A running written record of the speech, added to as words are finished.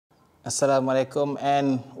Assalamualaikum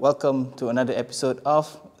and welcome to another episode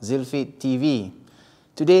of Zealfit TV.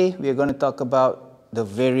 Today we are going to talk about the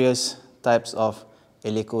various types of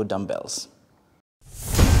Eleiko dumbbells.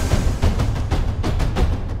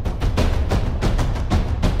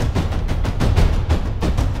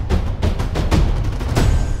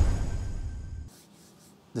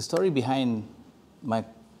 The story behind my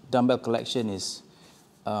dumbbell collection is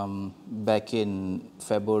back in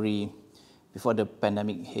February, before the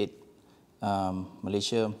pandemic hit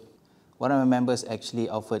Malaysia, one of my members actually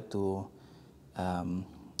offered to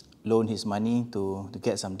loan his money to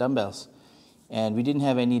get some dumbbells. And we didn't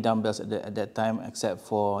have any dumbbells at that time except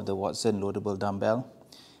for the Watson loadable dumbbell.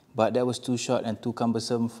 But that was too short and too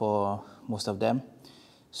cumbersome for most of them.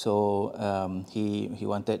 So he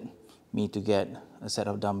wanted me to get a set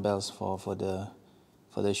of dumbbells for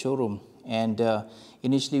the showroom. And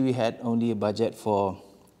initially we had only a budget for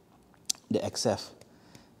the XF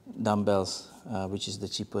dumbbells, which is the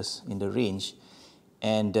cheapest in the range.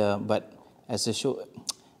 And but as a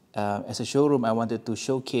showroom, I wanted to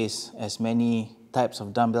showcase as many types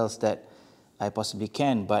of dumbbells that I possibly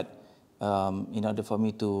can. But in order for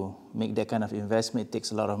me to make that kind of investment, it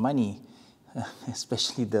takes a lot of money,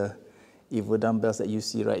 especially the Evo dumbbells that you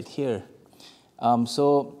see right here.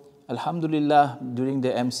 So Alhamdulillah, during the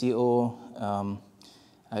MCO,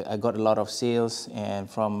 I got a lot of sales, and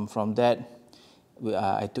from that,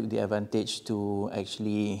 I took the advantage to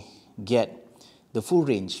actually get the full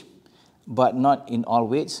range, but not in all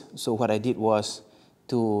weights. So what I did was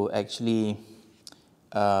to actually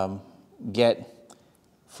get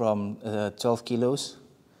from 12 kilos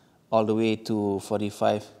all the way to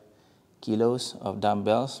 45 kilos of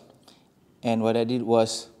dumbbells. And what I did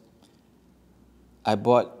was I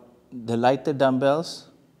bought the lighter dumbbells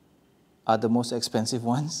are the most expensive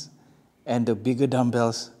ones, and the bigger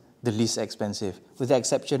dumbbells the least expensive, with the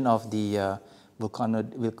exception of the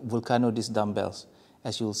Vulcano disc dumbbells,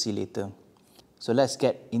 as you will see later. So let's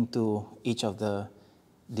get into each of the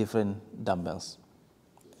different dumbbells.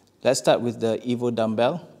 Let's start with the Evo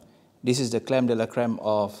dumbbell. This is the crème de la crème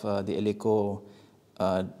of the Eleiko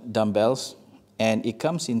dumbbells, and it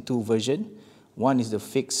comes in two versions. One is the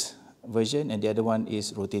fixed version and the other one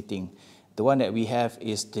is rotating. The one that we have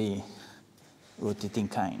is the rotating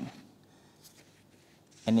kind.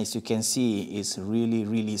 And as you can see, it's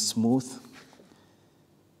really smooth.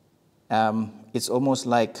 It's almost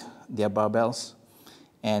like their barbells.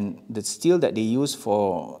 And the steel that they use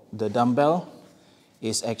for the dumbbell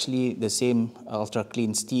is actually the same ultra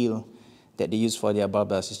clean steel that they use for their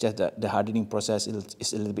barbells. It's just that the hardening process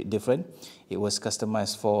is a little bit different. It was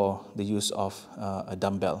customized for the use of a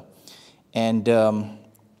dumbbell. And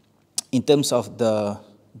in terms of the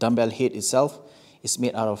dumbbell head itself, it's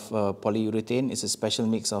made out of polyurethane. It's a special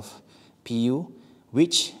mix of PU,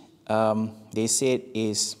 which they said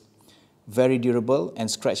is very durable and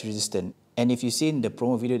scratch resistant. And if you've seen the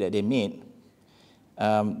promo video that they made,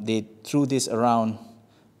 they threw this around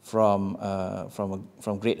from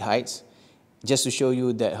great heights, just to show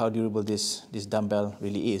you that how durable this dumbbell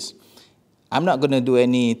really is. I'm not going to do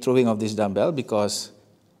any throwing of this dumbbell because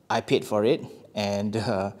I paid for it, and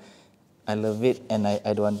I love it, and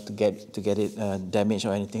I don't want to get it damaged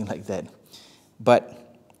or anything like that. But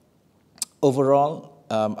overall,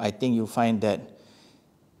 I think you'll find that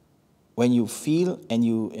when you feel and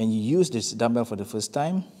you use this dumbbell for the first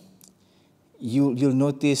time, you'll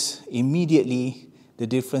notice immediately the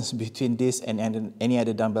difference between this and any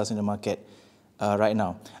other dumbbells in the market right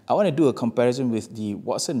now. I want to do a comparison with the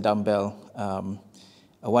Watson dumbbell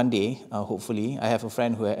one day, hopefully. I have a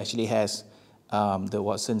friend who actually has the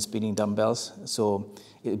Watson spinning dumbbells, so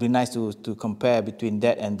it would be nice to compare between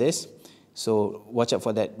that and this. So watch out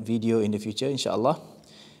for that video in the future, inshallah.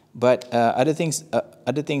 But other things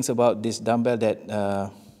about this dumbbell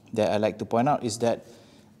that I like to point out is that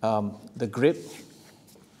the grip.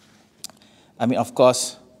 I mean, of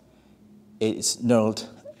course, it's knurled,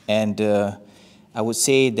 and I would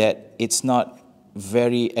say that it's not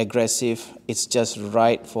very aggressive. It's just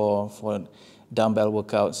right for dumbbell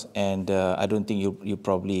workouts, and I don't think you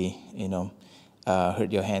probably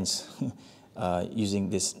hurt your hands using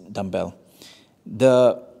this dumbbell.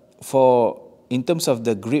 In terms of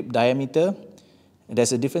the grip diameter,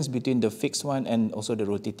 there's a difference between the fixed one and also the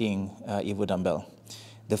rotating Evo dumbbell.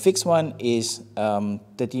 The fixed one is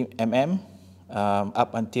 30 mm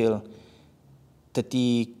up until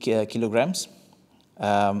 30 kilograms,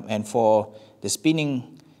 and for the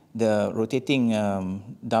spinning, the rotating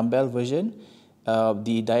dumbbell version,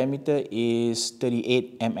 the diameter is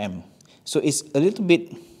 38 mm. So it's a little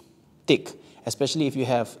bit thick, especially if you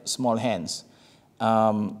have small hands.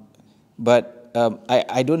 But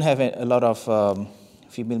I don't have a lot of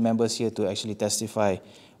female members here to actually testify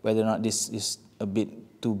whether or not this is a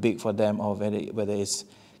bit too big for them or whether it's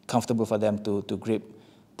comfortable for them to grip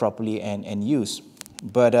properly and use.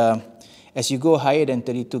 But as you go higher than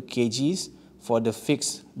 32 kgs, for the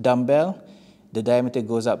fixed dumbbell, the diameter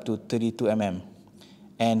goes up to 32 mm.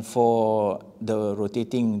 And for the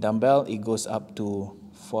rotating dumbbell, it goes up to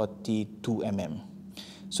 42 mm.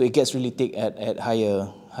 So it gets really thick at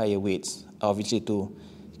higher weights, obviously to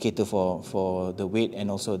cater for the weight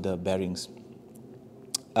and also the bearings.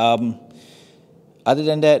 Other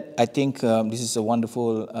than that, I think this is a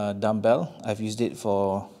wonderful dumbbell. I've used it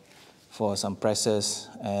for some presses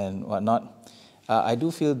and whatnot. I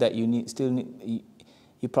do feel that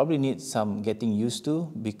you probably need some getting used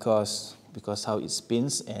to because how it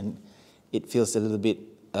spins, and it feels a little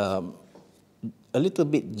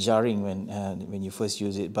bit jarring when you first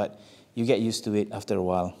use it, but you get used to it after a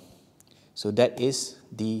while. So that is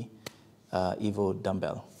the Evo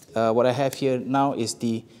dumbbell. What I have here now is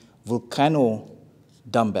the Vulcano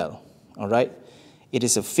dumbbell. All right, it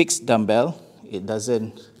is a fixed dumbbell. It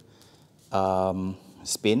doesn't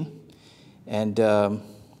spin, and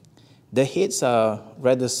the heads are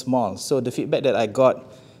rather small. So the feedback that I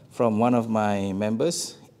got from one of my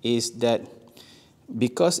members is that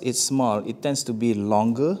because it's small, it tends to be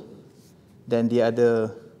longer than the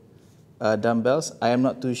other dumbbells. I am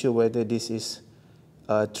not too sure whether this is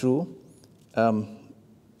true.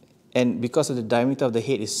 And because of the diameter of the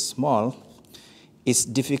head is small, it's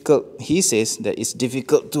difficult. He says that it's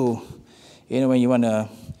difficult to, when you want to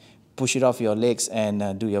push it off your legs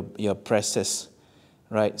and do your presses,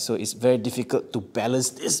 right? So it's very difficult to balance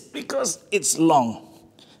this because it's long,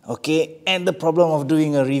 okay? And the problem of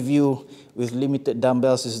doing a review with limited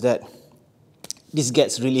dumbbells is that this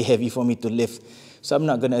gets really heavy for me to lift. So I'm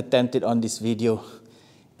not going to attempt it on this video.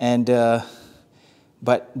 And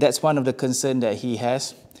but that's one of the concerns that he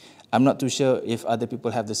has. I'm not too sure if other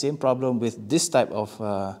people have the same problem with this type of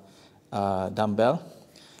dumbbell.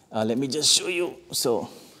 Let me just show you. So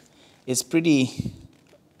it's pretty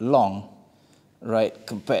long, right,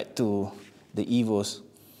 compared to the Evos.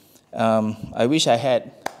 I wish I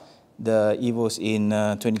had the Evos in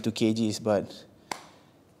 22 kgs, but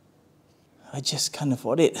I just can't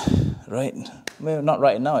afford it, right? Well, not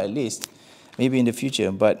right now at least, maybe in the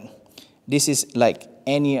future, but this is like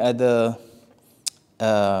any other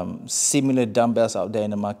similar dumbbells out there in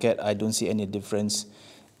the market. I don't see any difference.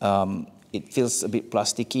 It feels a bit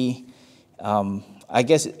plasticky.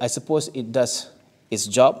 I suppose it does its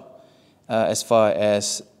job as far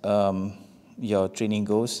as your training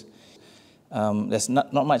goes. There's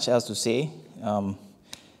not much else to say.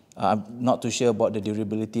 I'm not too sure about the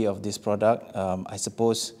durability of this product. I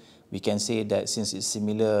suppose we can say that since it's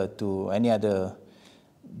similar to any other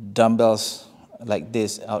dumbbells like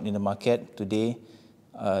this out in the market today,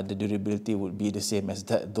 the durability would be the same as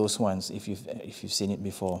those ones if you've seen it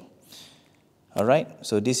before. All right,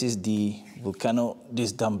 so this is the Vulcano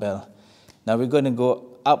disc dumbbell. Now we're going to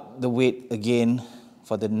go up the weight again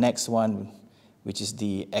for the next one, which is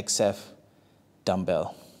the XF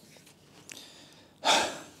dumbbell.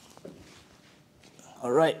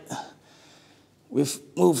 All right, we've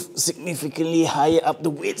moved significantly higher up the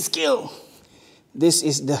weight scale. This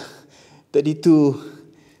is the 32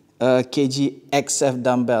 kg XF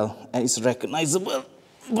dumbbell, and it's recognizable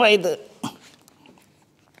by the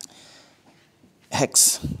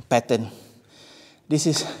hex pattern. This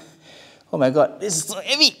is, oh my God, this is so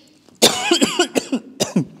heavy.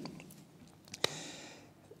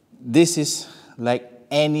 This is like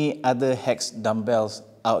any other hex dumbbells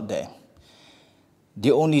out there.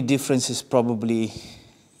 The only difference is probably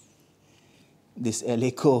this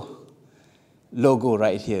Eleiko logo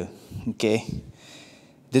right here, okay?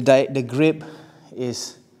 The grip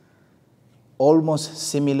is almost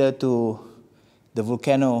similar to the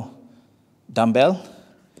Vulcano dumbbell,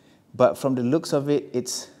 but from the looks of it,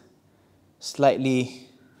 it's slightly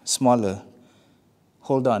smaller.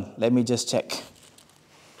 Hold on, let me just check.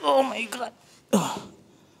 Oh my God. Oh.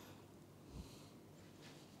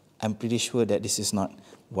 I'm pretty sure that this is not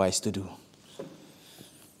wise to do.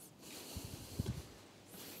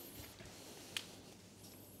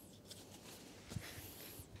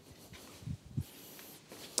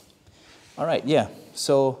 All right, yeah,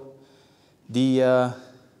 so the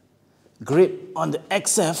grip on the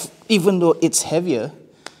XF, even though it's heavier,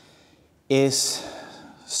 is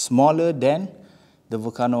smaller than the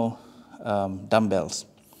Vulcano dumbbells.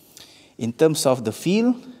 In terms of the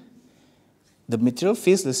feel, the material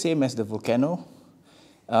feels the same as the Vulcano.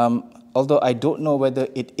 Although I don't know whether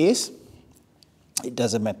it is, it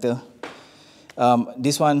doesn't matter.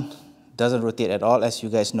 This one doesn't rotate at all, as you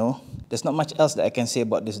guys know. There's not much else that I can say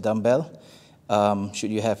about this dumbbell.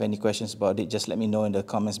 Should you have any questions about it, just let me know in the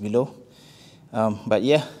comments below. But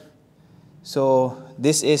yeah, so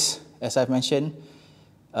this is, as I've mentioned,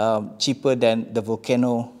 cheaper than the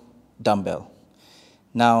Vulcano dumbbell.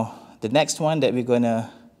 Now, the next one that we're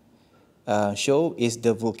gonna show is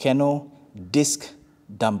the Vulcano disc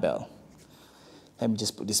dumbbell. Let me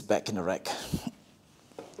just put this back in the rack.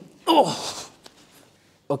 Oh!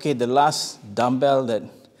 Okay, the last dumbbell that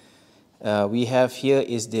we have here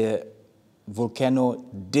is the Vulcano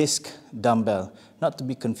disc dumbbell, not to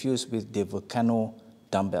be confused with the Vulcano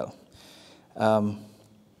dumbbell.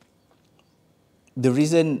 The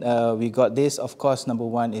reason we got this, of course, number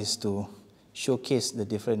one is to showcase the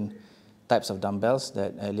different types of dumbbells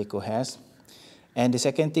that Eleiko has. And the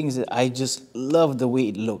second thing is that I just love the way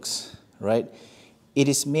it looks, right? It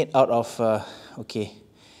is made out of, okay,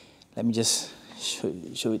 let me just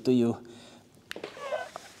show it to you.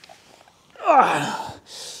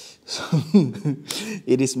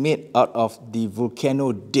 It is made out of the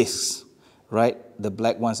Vulcano discs, right? The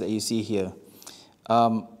black ones that you see here.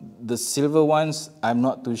 The silver ones, I'm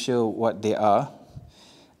not too sure what they are.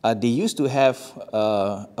 They used to have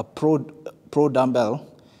a pro dumbbell,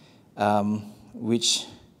 which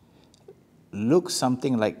looks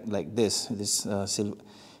something like this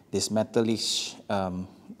metallic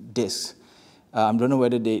disc. I don't know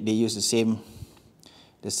whether they use the same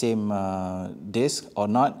disc or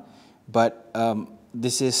not, but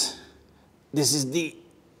this is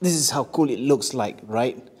how cool it looks like,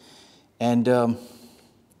 right? And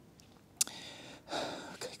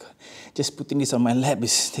just putting this on my lap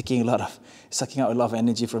is sucking out a lot of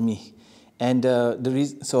energy from me. And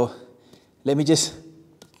so let me just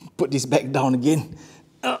put this back down again.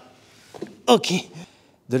 Okay.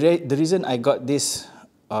 The reason I got this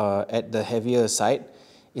at the heavier side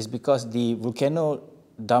is because the Vulcano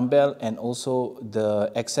dumbbell and also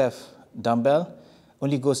the XF dumbbell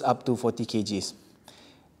only goes up to 40 kgs.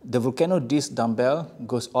 The Vulcano disc dumbbell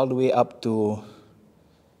goes all the way up to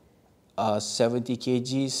 70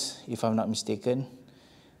 kgs, if I'm not mistaken.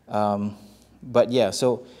 But yeah,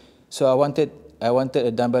 so I wanted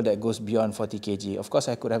a dumbbell that goes beyond 40 kg. Of course,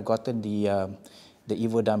 I could have gotten the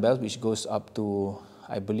Evo dumbbells, which goes up to,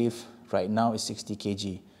 I believe, right now is 60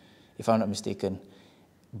 kg, if I'm not mistaken.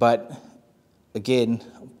 But again,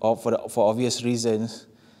 for obvious reasons,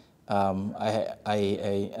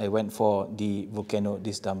 I went for the Vulcano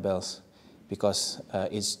disc dumbbells because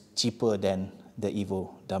it's cheaper than the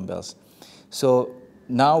Evo dumbbells. So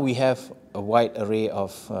now we have a wide array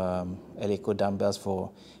of Eleiko dumbbells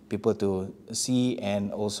for people to see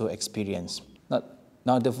and also experience.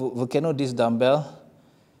 Now the Vulcano disc dumbbell,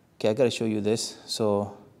 okay, I gotta show you this.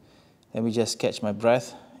 So let me just catch my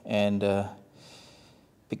breath and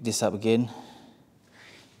pick this up again.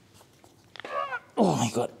 Oh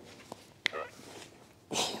my God.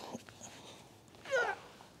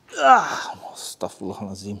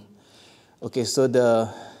 Astaghfirullahalazim. Okay, so the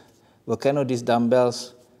Vulcano disc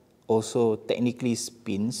dumbbells also technically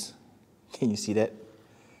spins. Can you see that?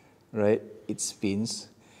 Right, it spins,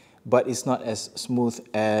 but it's not as smooth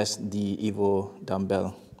as the Evo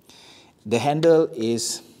dumbbell. The handle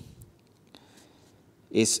is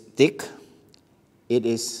thick. It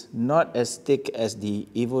is not as thick as the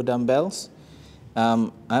Evo dumbbells.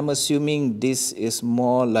 I'm assuming this is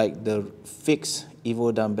more like the fixed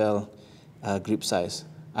Evo dumbbell grip size.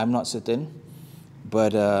 I'm not certain,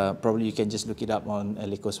 but probably you can just look it up on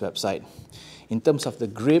Eleiko's website. In terms of the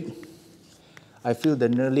grip, I feel the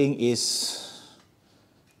knurling is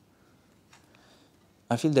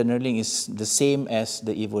the same as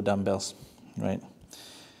the Evo dumbbells, right?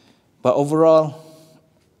 But overall,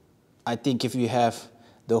 I think if you have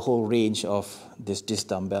the whole range of this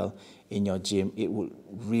dumbbell in your gym, it would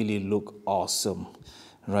really look awesome,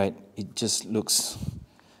 right? It just looks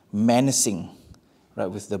menacing, right,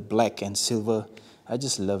 with the black and silver. I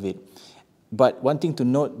just love it. But one thing to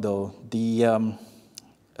note though, the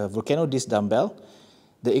Vulcano disc dumbbell,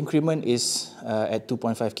 the increment is at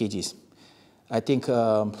 2.5 kgs. I think,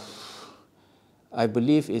 I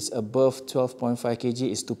believe it's above 12.5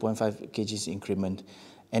 kg, it's 2.5 kgs increment.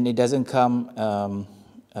 And it doesn't come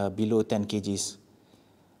below 10 kgs.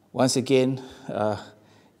 Once again,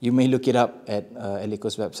 you may look it up at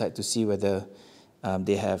Eleiko's website to see whether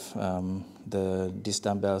they have the disc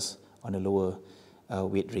dumbbells on a lower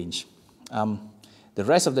weight range. The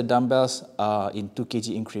rest of the dumbbells are in 2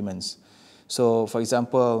 kg increments. So, for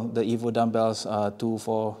example, the Evo dumbbells are the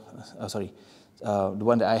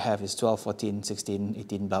one that I have is 12, 14, 16,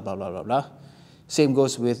 18, blah, blah, blah, blah, blah. Same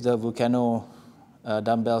goes with the Vulcano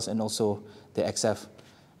dumbbells and also the XF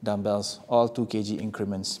dumbbells, all 2 kg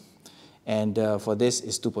increments. And for this,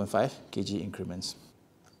 it's 2.5 kg increments.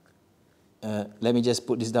 Let me just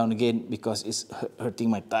put this down again because it's hurting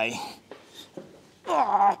my thigh.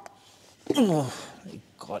 Oh my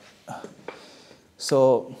God.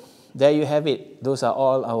 So there you have it. Those are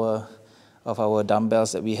all of our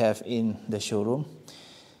dumbbells that we have in the showroom.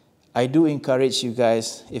 I do encourage you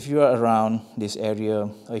guys, if you are around this area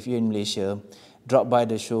or if you're in Malaysia, drop by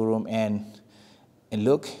the showroom and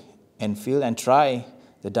look and feel and try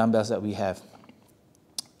the dumbbells that we have.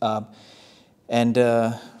 And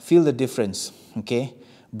feel the difference, okay?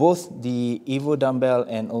 Both the Evo dumbbell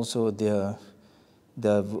and also the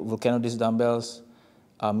Vulcano dumbbells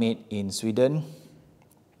are made in Sweden.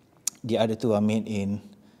 The other two are made in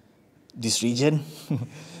this region.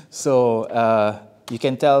 So you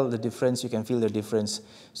can tell the difference, you can feel the difference.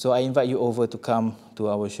 So I invite you over to come to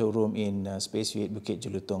our showroom in Space U8 Bukit,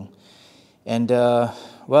 Jelutong. And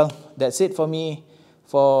well, that's it for me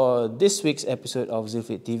for this week's episode of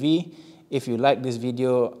Zealfit TV. If you like this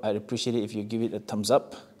video, I'd appreciate it if you give it a thumbs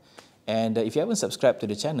up. And if you haven't subscribed to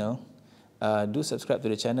the channel, do subscribe to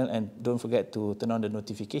the channel and don't forget to turn on the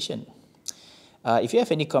notification. If you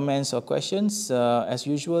have any comments or questions, as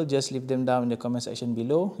usual, just leave them down in the comment section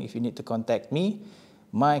below. If you need to contact me,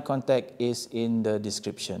 my contact is in the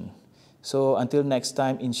description. So until next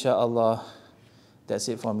time, inshallah, that's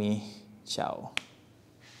it for me. Ciao.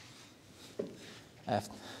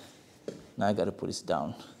 Now I got to put this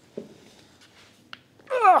down.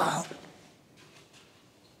 Ugh.